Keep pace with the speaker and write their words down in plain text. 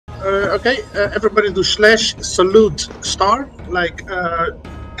Okay, everybody do slash salute star, like Remember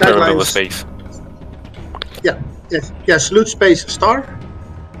the guidelines. space. Yeah, yes, yeah, salute space star.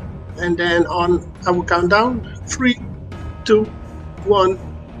 And then I will count down. 3, 2, 1.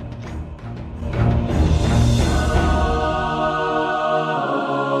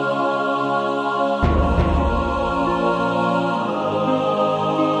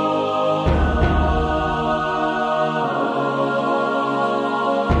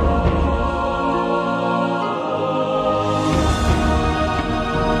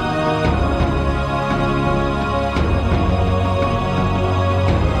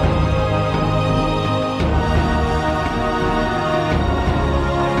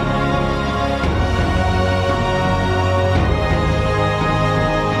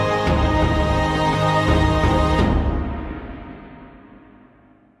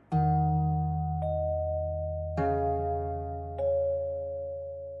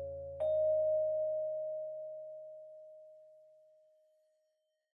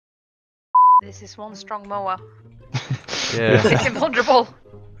 This is one strong Moa. Yeah. It's invulnerable.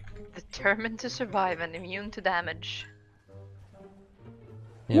 Determined to survive and immune to damage.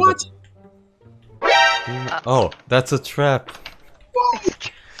 Yeah, What? Oh, that's a trap.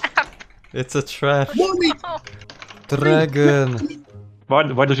 It's a trap. Mommy! Dragon.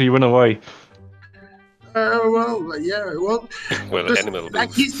 Why does he run away? Well, yeah, well, Well, because, animal.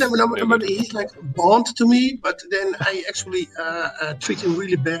 like he's like bond to me, but then I actually treat him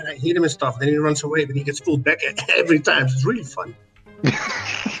really bad. I hit him and stuff. Then he runs away, but he gets pulled back every time. It's really fun. You're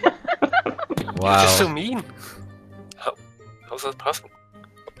just so Wow. mean. How's that possible?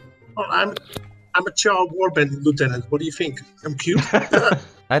 Well, I'm a child warband lieutenant. What do you think? I'm cute.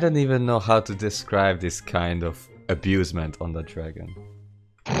 I don't even know how to describe this kind of abusement on the dragon.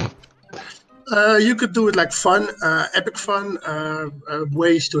 You could do it like fun, epic fun,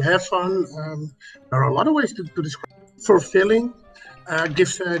 ways to have fun. There are a lot of ways to describe. Fulfilling,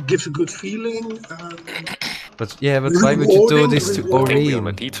 gives a good feeling. But yeah, but why would you do Rewarding, this to rewarding. I think I'm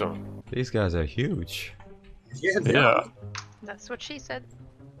a Orim? teacher. These guys are huge. Yeah, they Yeah. are. That's what she said.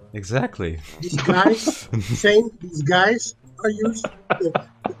 Exactly. These guys, these guys are used.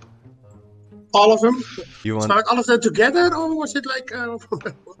 All of them. You want? Start all of them together, or was it like?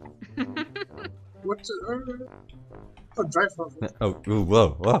 What? Oh, drive off. Oh, ooh, whoa,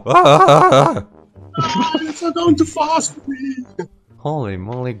 whoa. Ah! Oh, it's not going too fast for me. Holy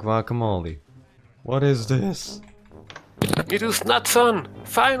moly guacamole. What is this? It is not sun!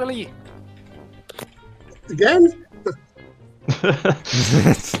 Finally! Again?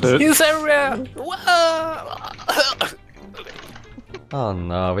 He's everywhere! Whoa! Oh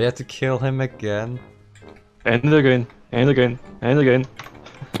no, we have to kill him again. And again, and again, and again.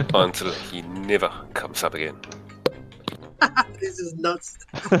 Until he never comes up again. This is nuts.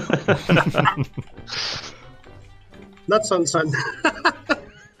 Nuts on sun.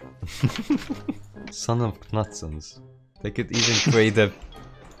 Son of Knutsons. They could even create a...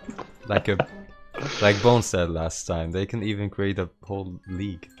 Like Bone said last time, they can even create a whole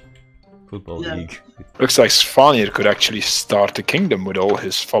league. Football Yeah. league. Looks like Flier could actually start a kingdom with all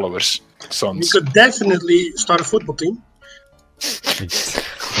his followers, You sons. could definitely start a football team. That-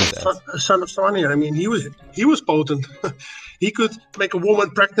 Son of Swania. I mean, he was potent. He could make a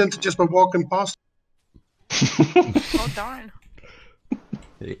woman pregnant just by walking past. Oh darn.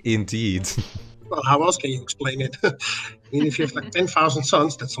 Indeed. Well, how else can you explain it? I mean, if you have like 10,000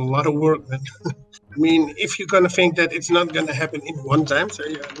 sons, that's a lot of work, man. I mean, if you're gonna think that it's not gonna happen in one time, so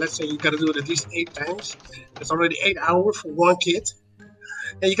let's say you gotta do it at least 8 times. That's already 8 hours for one kid,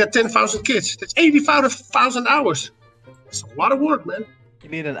 and you got 10,000 kids. That's 85,000 hours. It's a lot of work, man. You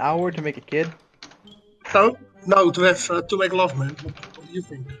need an hour to make a kid? No, to have to make love, man. What do you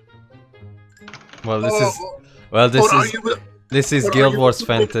think? Well, this Or- is... Well, this or are is... you- This is or are Guild you- Wars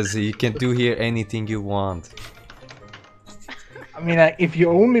fantasy. You can do here anything you want. I mean, if you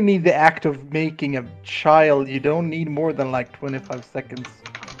only need the act of making a child, you don't need more than like 25 seconds.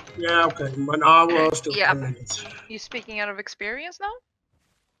 Yeah, okay. 1 hour, still Yeah. 10 minutes. You speaking out of experience now?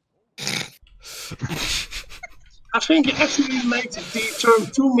 I think you actually made the term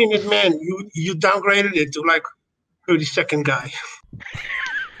 2-minute man. You downgraded it to like 30-second guy.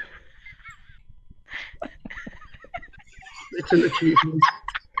 It's an achievement.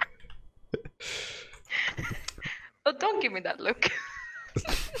 Oh, don't give me that look.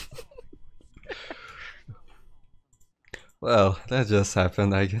 Well, that just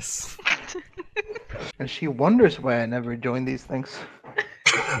happened, I guess. And she wonders why I never join these things.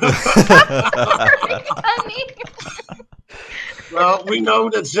 Funny. Well, we know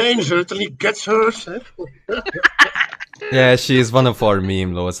that Zane certainly gets hers. Eh? Yeah, she is one of our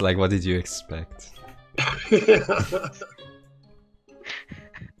meme lords. Like, what did you expect?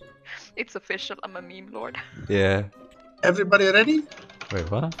 It's official, I'm a meme lord. Yeah. Everybody ready? Wait,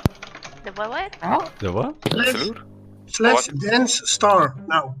 what? The what? The what? Slash dance star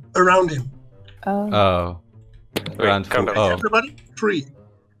now around him. Oh. Round calm four. down. Oh. Everybody, 3,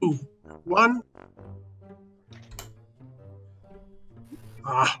 2, 1.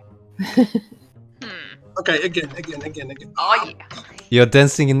 Ah. Okay, again. Oh yeah. You're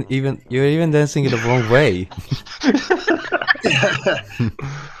even dancing in the wrong way.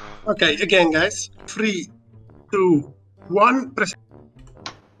 Okay, again, guys. 3, 2, 1. Press.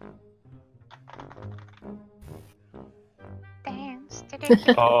 Dance.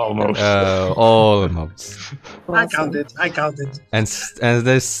 Almost. Almost. I counted. And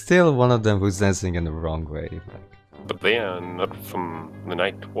there's still one of them who's dancing in the wrong way. But they are not from the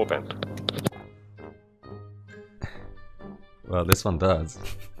Night Warband. Well, this one does.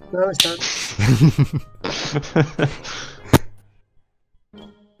 No, it's not.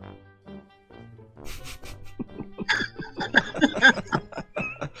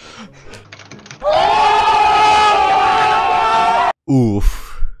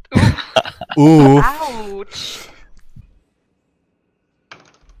 Oof. Oof. Ouch.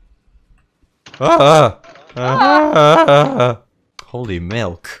 Holy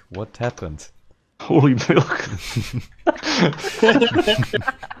milk. What happened? Holy milk.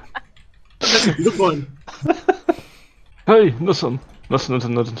 That's a good one. Hey, listen. Listen.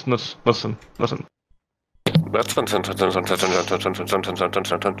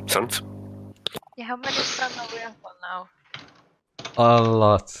 Yeah, how many sun are we up on now? A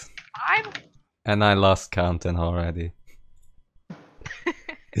lot. I'm. And I lost counting already.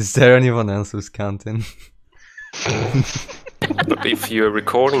 Is there anyone else who's counting? But if you're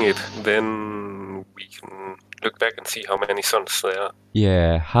recording it, then we can look back and see how many suns there are.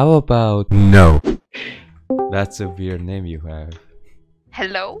 Yeah, how about no? That's a weird name you have.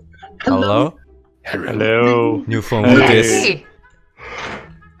 Hello? Hello? Hello. New phone, who this? Hey!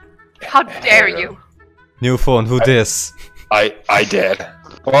 How dare you? New phone, who this? I did.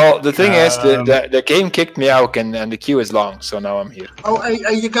 Well, the thing is, the game kicked me out, and the queue is long, so now I'm here. Oh,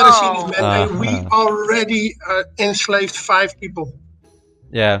 you gotta see this, man. We Uh-huh. already enslaved 5 people.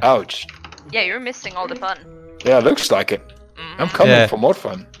 Yeah. Ouch. Yeah, you're missing all the fun. Yeah, looks like it. I'm coming Yeah. for more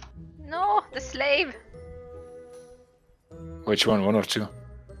fun. No, the slave. Which one? 1 or 2?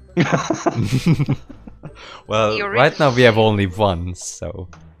 Well, The right now we have only one, so...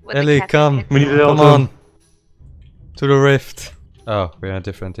 With the Ellie, cat come! hits. We need to Come tell them. on! To the rift! Oh, we're in a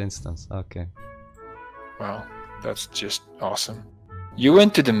different instance, okay. Wow, that's just awesome. You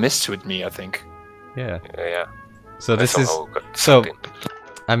went to the mist with me, I think. Yeah. Yeah. So this is... somehow got So, sucked in.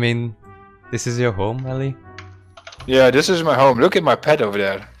 I mean... This is your home, Ellie? Yeah, this is my home. Look at my pet over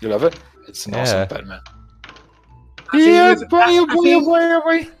there. You love it? It's an Yeah. awesome pet, man. I think Yeah, it's- boy, I oh boy, think- oh boy, oh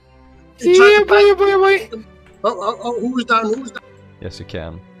boy. It's trying Yeah, to boy, oh boy, oh boy. Oh, who's down? Yes, you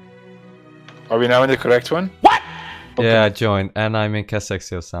can. Are we now in the correct one? Yeah, I joined, and I'm in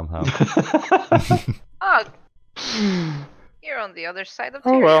Castello somehow. Oh, you're on the other side of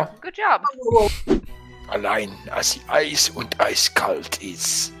Oh, Tyrion. well. Good job. Allein als die Eis und eiskalt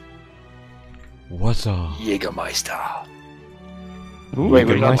ist. What a... Jägermeister. Ooh, Wait,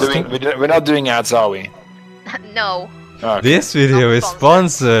 good nice thing. we're not doing ads, are we? No. Okay. This video Not is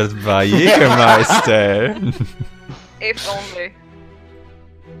sponsored by Jägermeister. If only.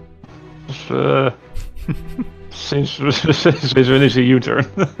 Since when is a U-turn?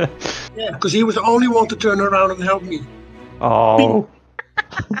 Yeah, because he was the only one to turn around and help me. Oh.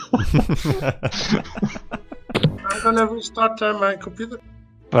 I'm gonna restart my computer.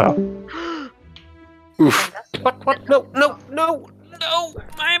 Well, Oof. What? No!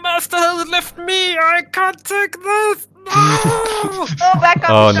 My master has left me! I can't take this! No! Oh, back up!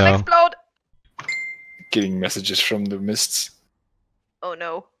 Oh, She'll no. explode! Getting messages from the mists. Oh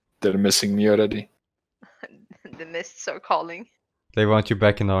no. They're missing me already. The mists are calling. They want you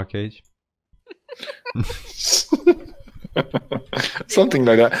back in our cage. Something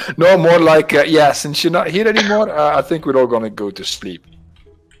like that. No, more like, yeah, since you're not here anymore, I think we're all gonna go to sleep.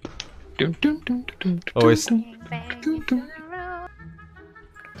 Dun, dun, dun, dun, dun, Oh, it's... dun,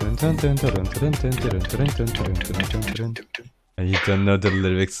 You don't know the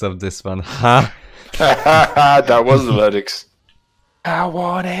lyrics of this one, huh? that was the lyrics. I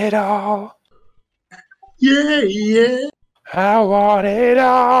want it all. Yeah. I want it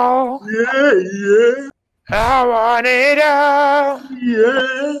all. Yeah. I want it all.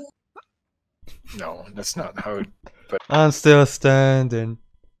 Yeah. No, that's not how it. I'm still standing.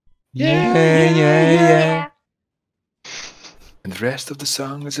 Yeah, Yeah. And the rest of the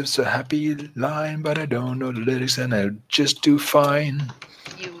song is just a happy line, but I don't know the lyrics and I'll just do fine.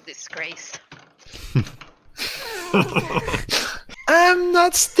 You disgrace. I'm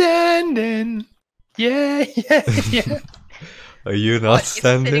not standing. Yeah, yeah, yeah. Are you not What,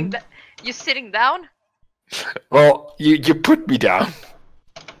 standing? You sitting down? Well, you put me down.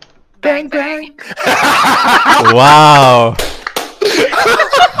 Bang bang. Wow!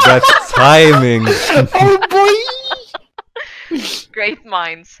 That's timing! Oh boy! Great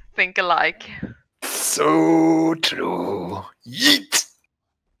minds think alike. So true. Yeet!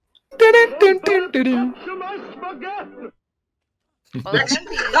 Dun-dun-dun-dun-dun-dun. Well,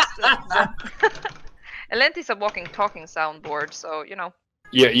 Elenti's a walking talking soundboard, so you know.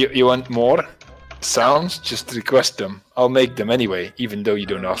 Yeah, you want more sounds? Just request them. I'll make them anyway, even though you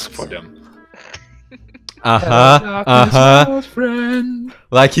don't ask for them. Friend.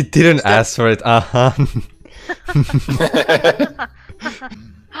 Like he didn't ask for it,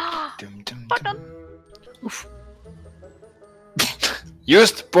 Oof.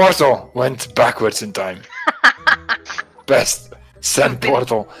 Used portal went backwards in time. Best send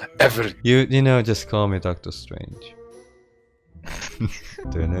portal ever. You know, just call me Doctor Strange.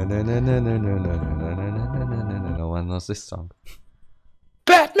 No one knows this song.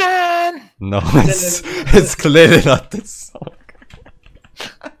 Batman! No, it's clearly not this song.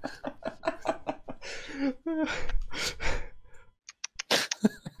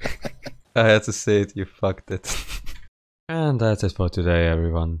 I had to say it, you fucked it. And that's it for today,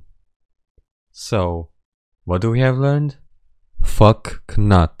 everyone. So, what do we have learned? Fuck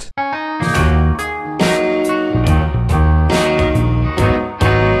Knut.